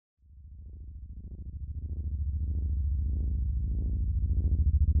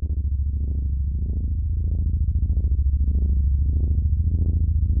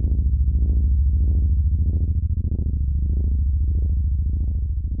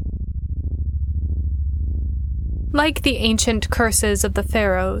Like the ancient curses of the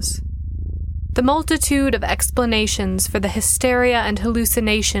pharaohs, the multitude of explanations for the hysteria and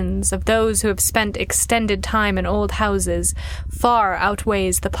hallucinations of those who have spent extended time in old houses far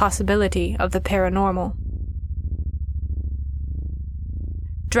outweighs the possibility of the paranormal.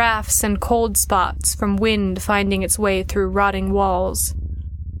 Drafts and cold spots from wind finding its way through rotting walls.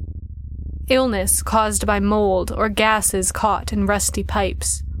 Illness caused by mold or gases caught in rusty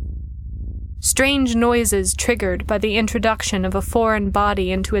pipes. Strange noises triggered by the introduction of a foreign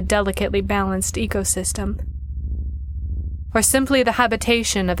body into a delicately balanced ecosystem. Or simply the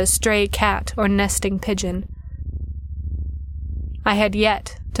habitation of a stray cat or nesting pigeon. I had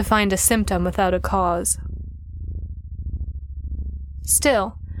yet to find a symptom without a cause.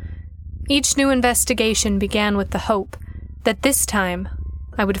 Still, each new investigation began with the hope that this time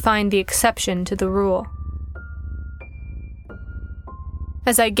I would find the exception to the rule.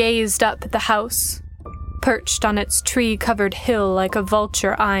 As I gazed up at the house, perched on its tree-covered hill like a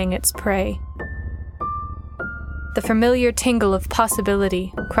vulture eyeing its prey, the familiar tingle of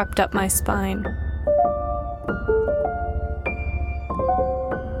possibility crept up my spine.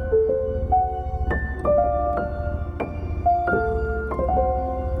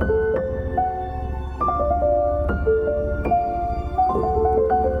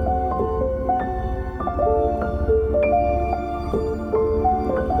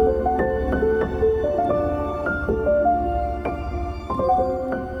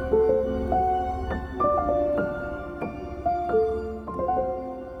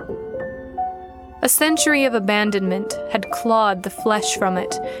 A century of abandonment had clawed the flesh from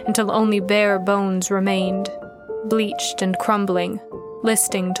it until only bare bones remained, bleached and crumbling,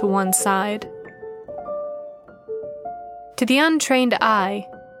 listing to one side. To the untrained eye,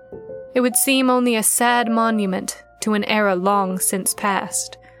 it would seem only a sad monument to an era long since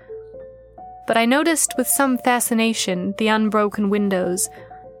past. But I noticed with some fascination the unbroken windows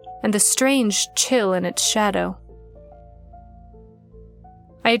and the strange chill in its shadow.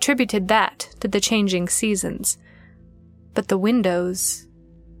 I attributed that to the changing seasons, but the windows...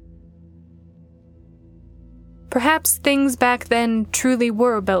 Perhaps things back then truly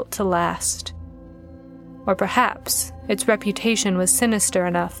were built to last. Or perhaps its reputation was sinister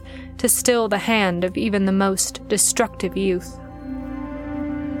enough to still the hand of even the most destructive youth.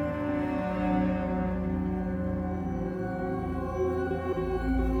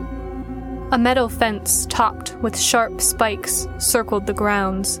 A metal fence topped with sharp spikes circled the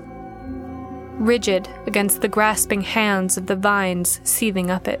grounds, rigid against the grasping hands of the vines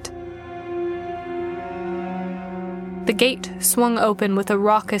seething up it. The gate swung open with a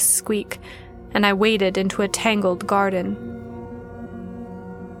raucous squeak, and I waded into a tangled garden.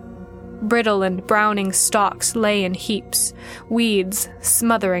 Brittle and browning stalks lay in heaps, weeds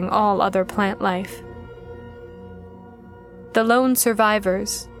smothering all other plant life. The lone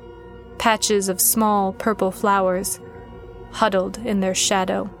survivors, patches of small purple flowers, huddled in their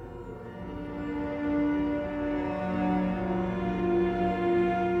shadow.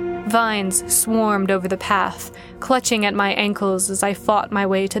 Vines swarmed over the path, clutching at my ankles as I fought my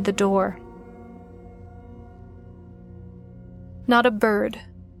way to the door. Not a bird,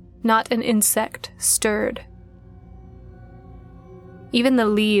 not an insect stirred. Even the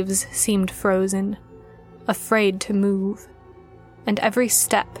leaves seemed frozen, afraid to move, and every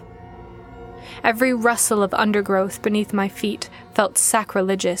step, every rustle of undergrowth beneath my feet felt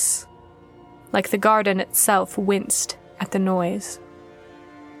sacrilegious, like the garden itself winced at the noise.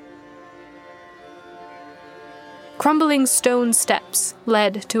 Crumbling stone steps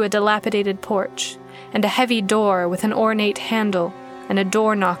led to a dilapidated porch, and a heavy door with an ornate handle and a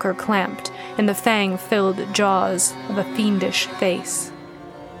door knocker clamped in the fang-filled jaws of a fiendish face.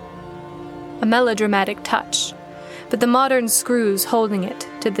 A melodramatic touch, but the modern screws holding it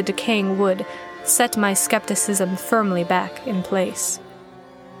to the decaying wood set my skepticism firmly back in place.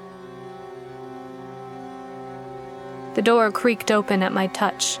 The door creaked open at my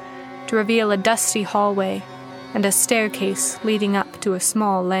touch to reveal a dusty hallway and a staircase leading up to a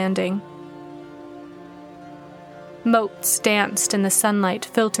small landing. Motes danced in the sunlight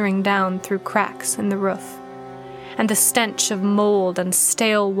filtering down through cracks in the roof, and the stench of mold and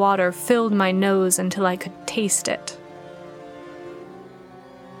stale water filled my nose until I could taste it.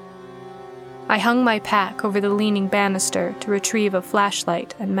 I hung my pack over the leaning banister to retrieve a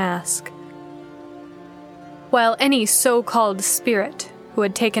flashlight and mask. While any so-called spirit who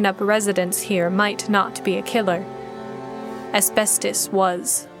had taken up residence here might not be a killer, asbestos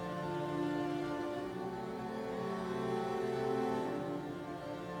was.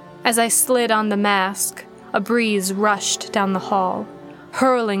 As I slid on the mask, a breeze rushed down the hall,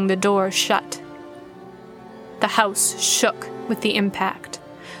 hurling the door shut. The house shook with the impact,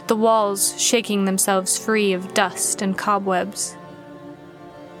 the walls shaking themselves free of dust and cobwebs.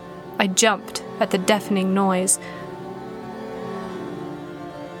 I jumped at the deafening noise.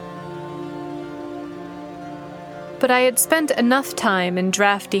 But I had spent enough time in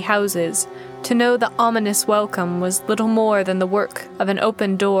drafty houses to know the ominous welcome was little more than the work of an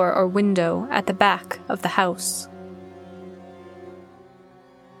open door or window at the back of the house.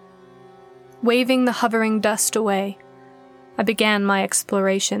 Waving the hovering dust away, I began my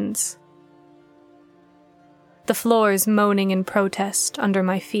explorations, the floors moaning in protest under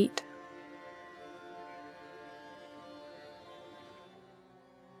my feet.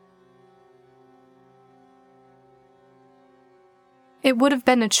 It would have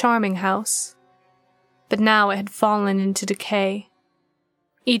been a charming house, but now it had fallen into decay,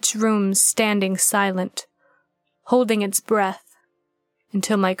 each room standing silent, holding its breath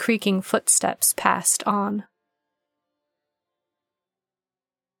until my creaking footsteps passed on.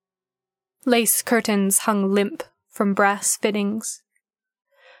 Lace curtains hung limp from brass fittings.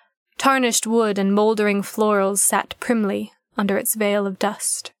 Tarnished wood and moldering florals sat primly under its veil of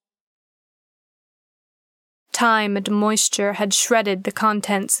dust. Time and moisture had shredded the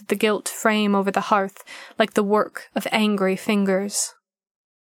contents of the gilt frame over the hearth like the work of angry fingers.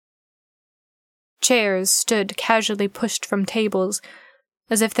 Chairs stood casually pushed from tables,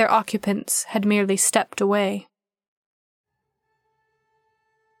 as if their occupants had merely stepped away.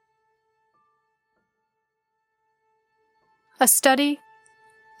 A study,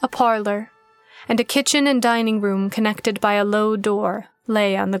 a parlor, and a kitchen and dining room connected by a low door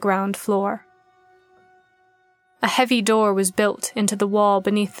lay on the ground floor. A heavy door was built into the wall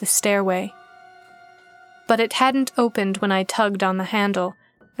beneath the stairway, but it hadn't opened when I tugged on the handle,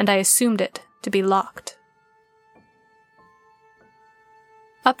 and I assumed it to be locked.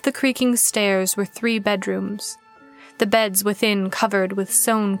 Up the creaking stairs were 3 bedrooms, the beds within covered with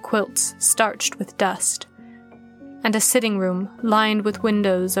sewn quilts starched with dust, and a sitting room lined with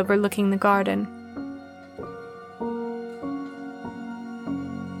windows overlooking the garden.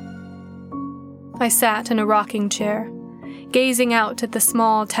 I sat in a rocking chair, gazing out at the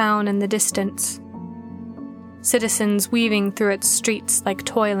small town in the distance, citizens weaving through its streets like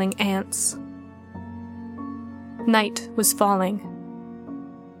toiling ants. Night was falling,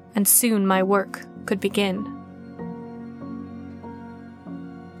 and soon my work could begin.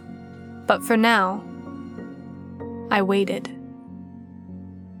 But for now, I waited.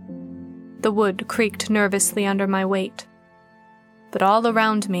 The wood creaked nervously under my weight, but all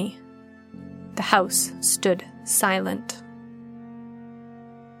around me, the house stood silent.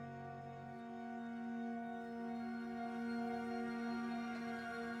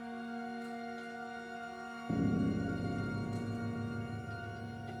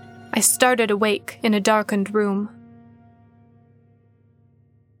 I started awake in a darkened room.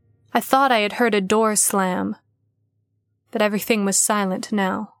 I thought I had heard a door slam, but everything was silent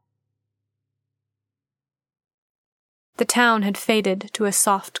now. The town had faded to a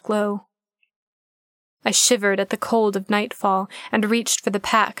soft glow. I shivered at the cold of nightfall and reached for the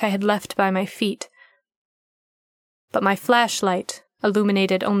pack I had left by my feet. But my flashlight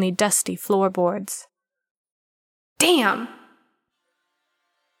illuminated only dusty floorboards. Damn!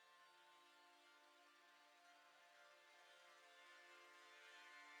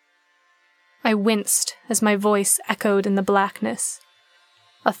 I winced as my voice echoed in the blackness,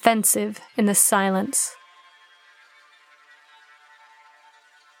 offensive in the silence.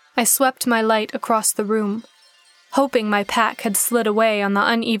 I swept my light across the room, hoping my pack had slid away on the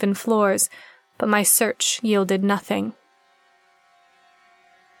uneven floors, but my search yielded nothing.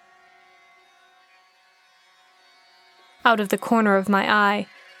 Out of the corner of my eye,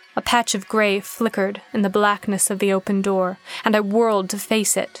 a patch of gray flickered in the blackness of the open door, and I whirled to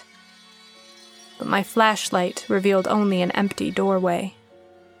face it. But my flashlight revealed only an empty doorway.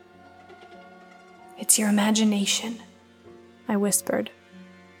 "It's your imagination," I whispered,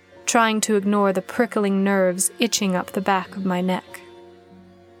 trying to ignore the prickling nerves itching up the back of my neck.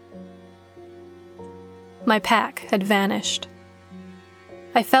 My pack had vanished.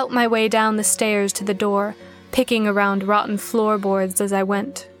 I felt my way down the stairs to the door, picking around rotten floorboards as I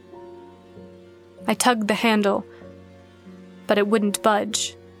went. I tugged the handle, but it wouldn't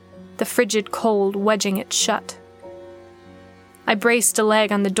budge, the frigid cold wedging it shut. I braced a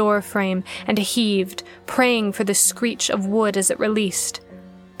leg on the door frame and heaved, praying for the screech of wood as it released,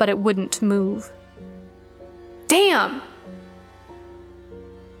 but it wouldn't move. Damn!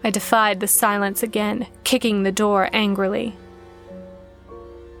 I defied the silence again, kicking the door angrily.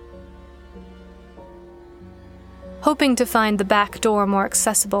 Hoping to find the back door more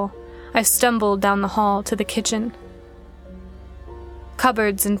accessible, I stumbled down the hall to the kitchen.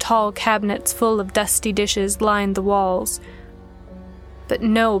 Cupboards and tall cabinets full of dusty dishes lined the walls, but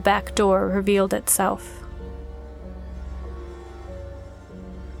no back door revealed itself.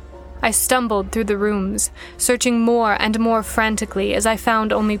 I stumbled through the rooms, searching more and more frantically as I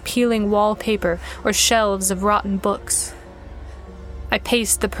found only peeling wallpaper or shelves of rotten books. I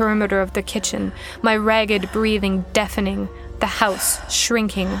paced the perimeter of the kitchen, my ragged breathing deafening, the house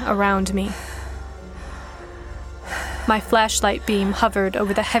shrinking around me. My flashlight beam hovered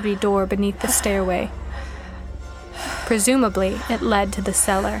over the heavy door beneath the stairway. Presumably, it led to the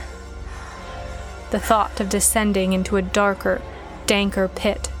cellar. The thought of descending into a darker, danker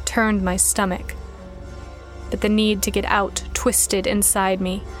pit turned my stomach, but the need to get out twisted inside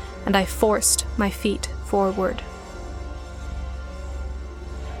me, and I forced my feet forward.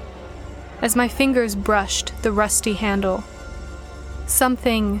 As my fingers brushed the rusty handle,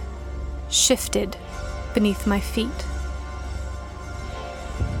 something shifted beneath my feet.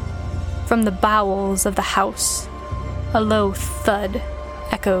 From the bowels of the house, a low thud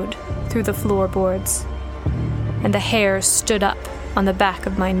echoed through the floorboards, and the hair stood up on the back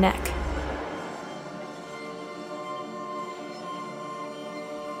of my neck.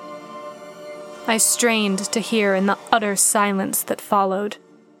 I strained to hear in the utter silence that followed,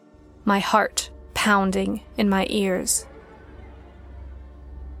 my heart pounding in my ears.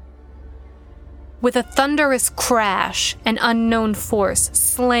 With a thunderous crash, an unknown force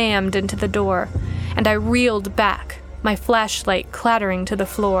slammed into the door, and I reeled back, my flashlight clattering to the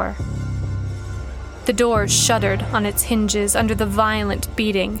floor. The door shuddered on its hinges under the violent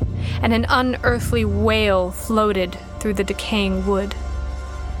beating, and an unearthly wail floated through the decaying wood.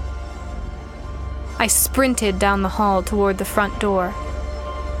 I sprinted down the hall toward the front door.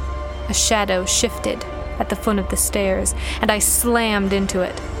 A shadow shifted at the foot of the stairs, and I slammed into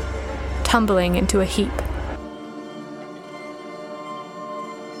it, tumbling into a heap.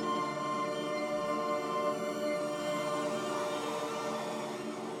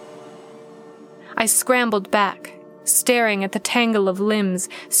 I scrambled back, staring at the tangle of limbs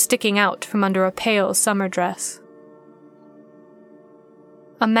sticking out from under a pale summer dress.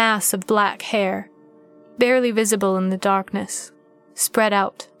 A mass of black hair, barely visible in the darkness, spread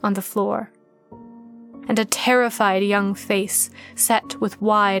out on the floor, and a terrified young face, set with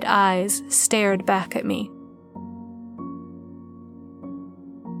wide eyes, stared back at me.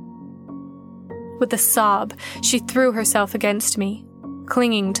 With a sob, she threw herself against me,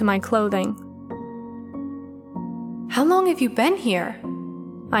 clinging to my clothing. "How long have you been here?"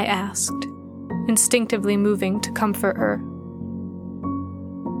 I asked, instinctively moving to comfort her.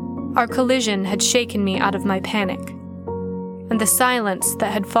 Our collision had shaken me out of my panic, and the silence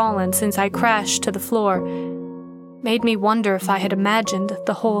that had fallen since I crashed to the floor made me wonder if I had imagined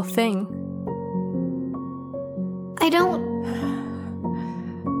the whole thing. I don't...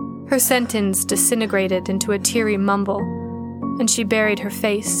 Her sentence disintegrated into a teary mumble, and she buried her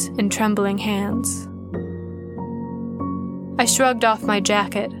face in trembling hands. I shrugged off my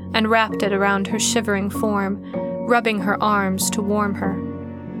jacket and wrapped it around her shivering form, rubbing her arms to warm her.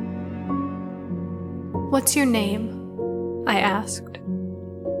 "What's your name?" I asked,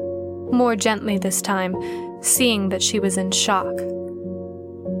 more gently this time, seeing that she was in shock.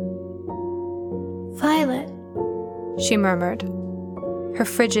 "Violet," she murmured, her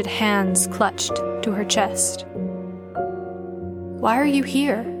frigid hands clutched to her chest. "Why are you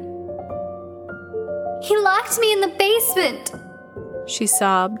here?" "He locked me in the basement," she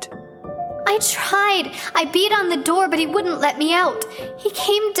sobbed. "I tried. I beat on the door, but he wouldn't let me out. He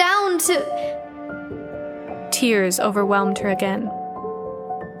came down to..." Tears overwhelmed her again.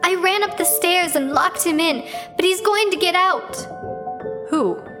 "I ran up the stairs and locked him in, but he's going to get out."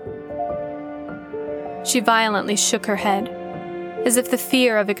 "Who?" She violently shook her head, as if the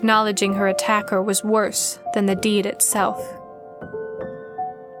fear of acknowledging her attacker was worse than the deed itself.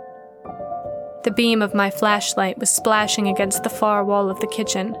 The beam of my flashlight was splashing against the far wall of the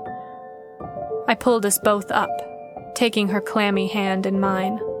kitchen. I pulled us both up, taking her clammy hand in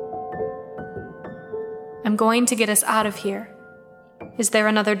mine. "I'm going to get us out of here. Is there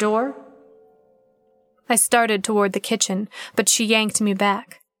another door?" I started toward the kitchen, but she yanked me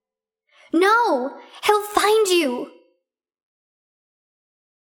back. "No! He'll find you!"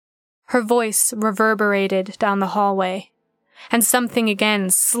 Her voice reverberated down the hallway, and something again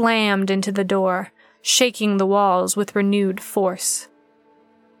slammed into the door, shaking the walls with renewed force.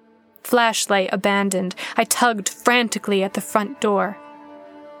 Flashlight abandoned, I tugged frantically at the front door.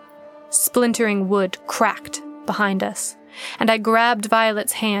 Splintering wood cracked behind us, and I grabbed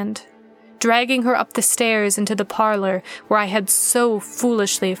Violet's hand, dragging her up the stairs into the parlor where I had so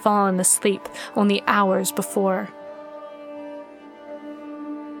foolishly fallen asleep only hours before.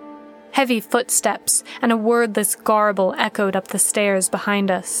 Heavy footsteps and a wordless garble echoed up the stairs behind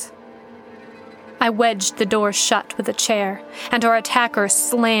us. I wedged the door shut with a chair, and our attacker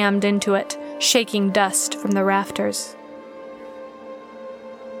slammed into it, shaking dust from the rafters.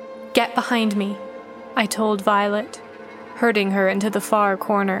 "Get behind me," I told Violet, herding her into the far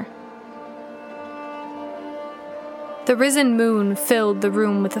corner. The risen moon filled the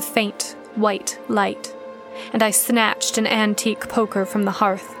room with a faint, white light, and I snatched an antique poker from the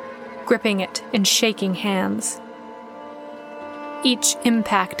hearth, gripping it in shaking hands. Each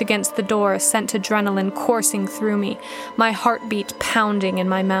impact against the door sent adrenaline coursing through me, my heartbeat pounding in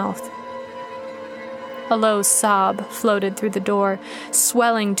my mouth. A low sob floated through the door,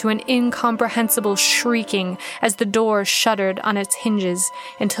 swelling to an incomprehensible shrieking as the door shuddered on its hinges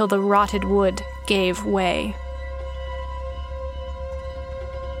until the rotted wood gave way.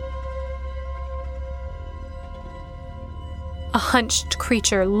 A hunched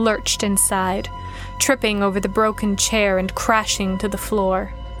creature lurched inside, tripping over the broken chair and crashing to the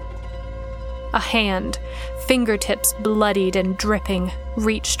floor. A hand, fingertips bloodied and dripping,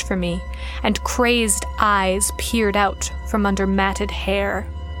 reached for me, and crazed eyes peered out from under matted hair.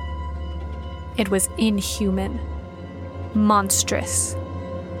 It was inhuman, monstrous,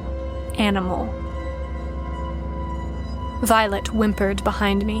 animal. Violet whimpered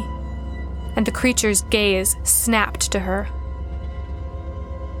behind me, and the creature's gaze snapped to her.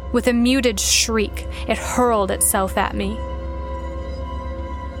 With a muted shriek, it hurled itself at me.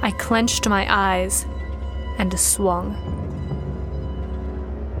 I clenched my eyes and swung.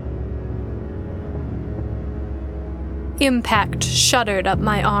 Impact shuddered up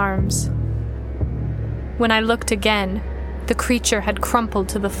my arms. When I looked again, the creature had crumpled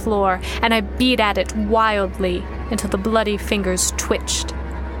to the floor, and I beat at it wildly until the bloody fingers twitched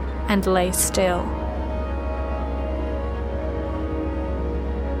and lay still.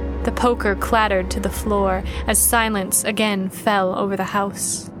 The poker clattered to the floor as silence again fell over the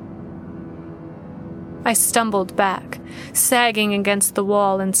house. I stumbled back, sagging against the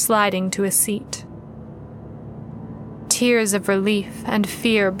wall and sliding to a seat. Tears of relief and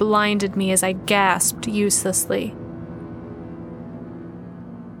fear blinded me as I gasped uselessly.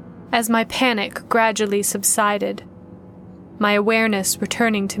 As my panic gradually subsided, my awareness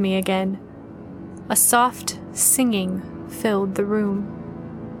returning to me again, a soft singing filled the room.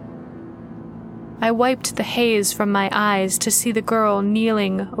 I wiped the haze from my eyes to see the girl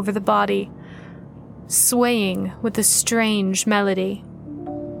kneeling over the body, swaying with a strange melody.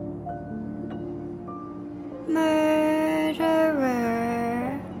 Murderer,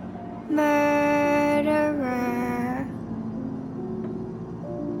 murderer.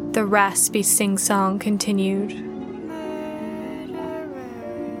 The raspy sing-song continued. Murderer.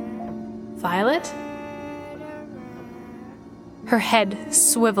 Violet? Her head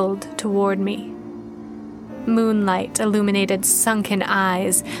swiveled toward me. Moonlight illuminated sunken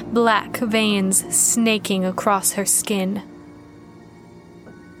eyes, black veins snaking across her skin.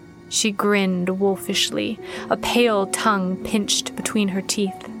 She grinned wolfishly, a pale tongue pinched between her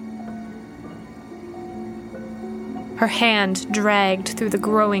teeth. Her hand dragged through the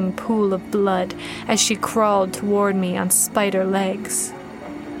growing pool of blood as she crawled toward me on spider legs.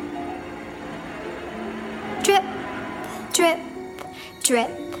 Drip, drip,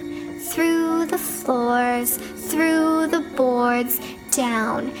 drip. Through the floors, through the boards,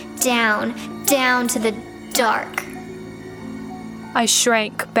 down, down, down to the dark. I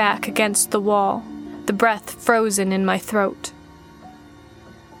shrank back against the wall, the breath frozen in my throat.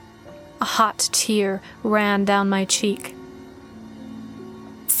 A hot tear ran down my cheek.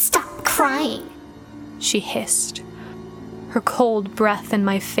 "Stop crying," she hissed, her cold breath in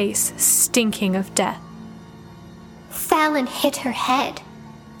my face stinking of death. "Fallon hit her head.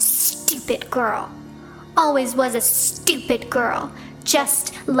 Stupid girl. Always was a stupid girl,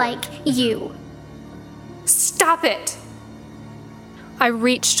 just like you." "Stop it!" I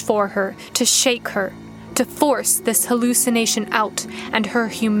reached for her, to shake her, to force this hallucination out and her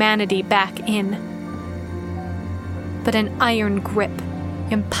humanity back in. But an iron grip,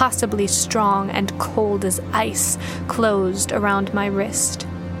 impossibly strong and cold as ice, closed around my wrist.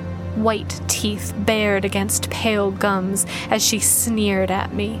 White teeth bared against pale gums as she sneered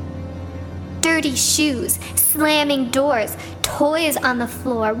at me. "Dirty shoes, slamming doors, toys on the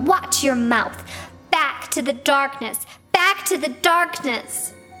floor. Watch your mouth. Back to the darkness. Back to the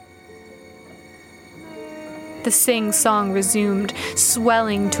darkness." The sing-song resumed,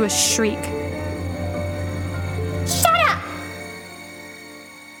 swelling to a shriek. "Shut up!"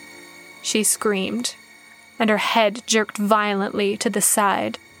 she screamed, and her head jerked violently to the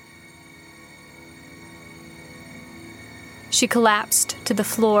side. She collapsed to the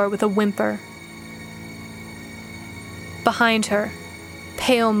floor with a whimper. Behind her,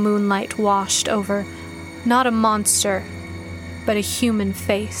 pale moonlight washed over, not a monster, but a human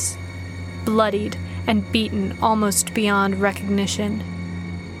face, bloodied and beaten almost beyond recognition.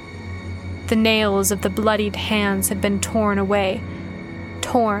 The nails of the bloodied hands had been torn away,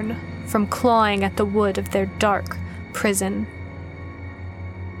 torn from clawing at the wood of their dark prison.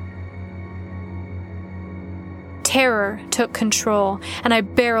 Terror took control, and I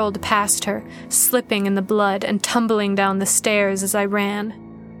barreled past her, slipping in the blood and tumbling down the stairs as I ran.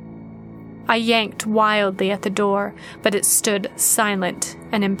 I yanked wildly at the door, but it stood silent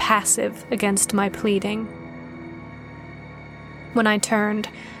and impassive against my pleading. When I turned,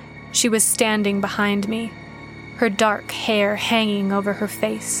 she was standing behind me, her dark hair hanging over her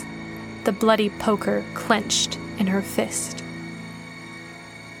face, the bloody poker clenched in her fist.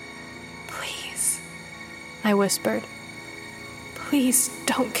 "Please," I whispered. "Please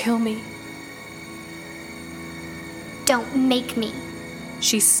don't kill me." "Don't make me,"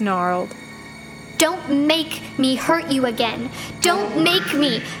 she snarled. "Don't make me hurt you again. Don't make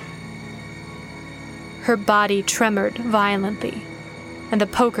me." Her body tremored violently, and the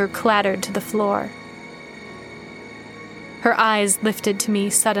poker clattered to the floor. Her eyes lifted to me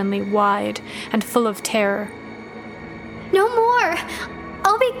suddenly wide and full of terror. "No more.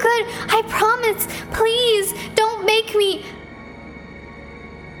 I'll be good. I promise. Please, don't make me."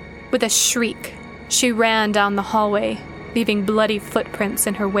 With a shriek, she ran down the hallway, leaving bloody footprints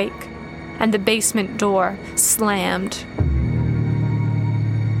in her wake, and the basement door slammed.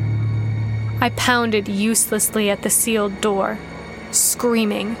 I pounded uselessly at the sealed door,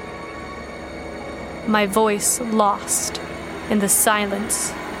 screaming, my voice lost in the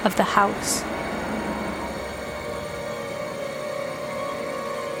silence of the house.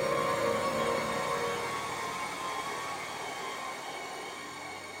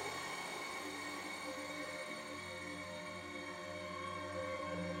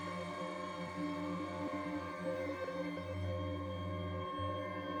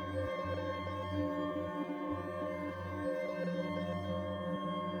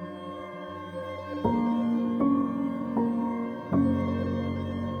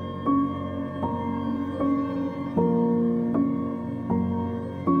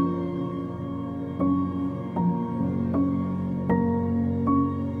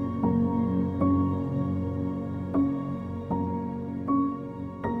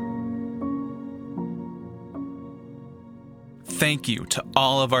 Thank you to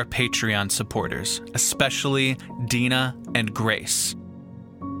all of our Patreon supporters, especially Dina and Grace.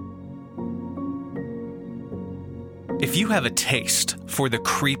 If you have a taste for the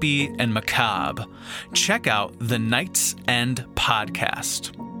creepy and macabre, check out the Night's End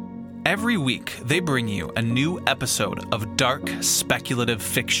podcast. Every week, they bring you a new episode of dark speculative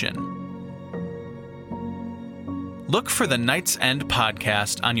fiction. Look for the Night's End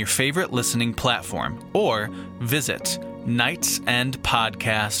podcast on your favorite listening platform or visit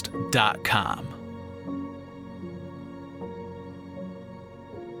nightsendpodcast.com.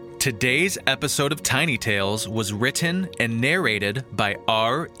 Today's episode of Tiny Tales was written and narrated by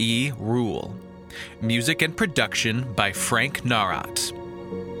R.E. Rule. Music and production by Frank Narat.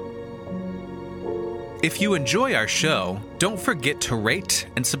 If you enjoy our show, don't forget to rate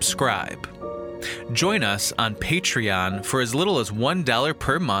and subscribe. Join us on Patreon for as little as $1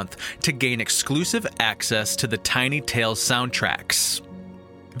 per month to gain exclusive access to the Tiny Tales soundtracks.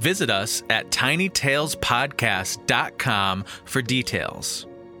 Visit us at tinytalespodcast.com for details.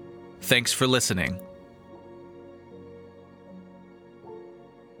 Thanks for listening.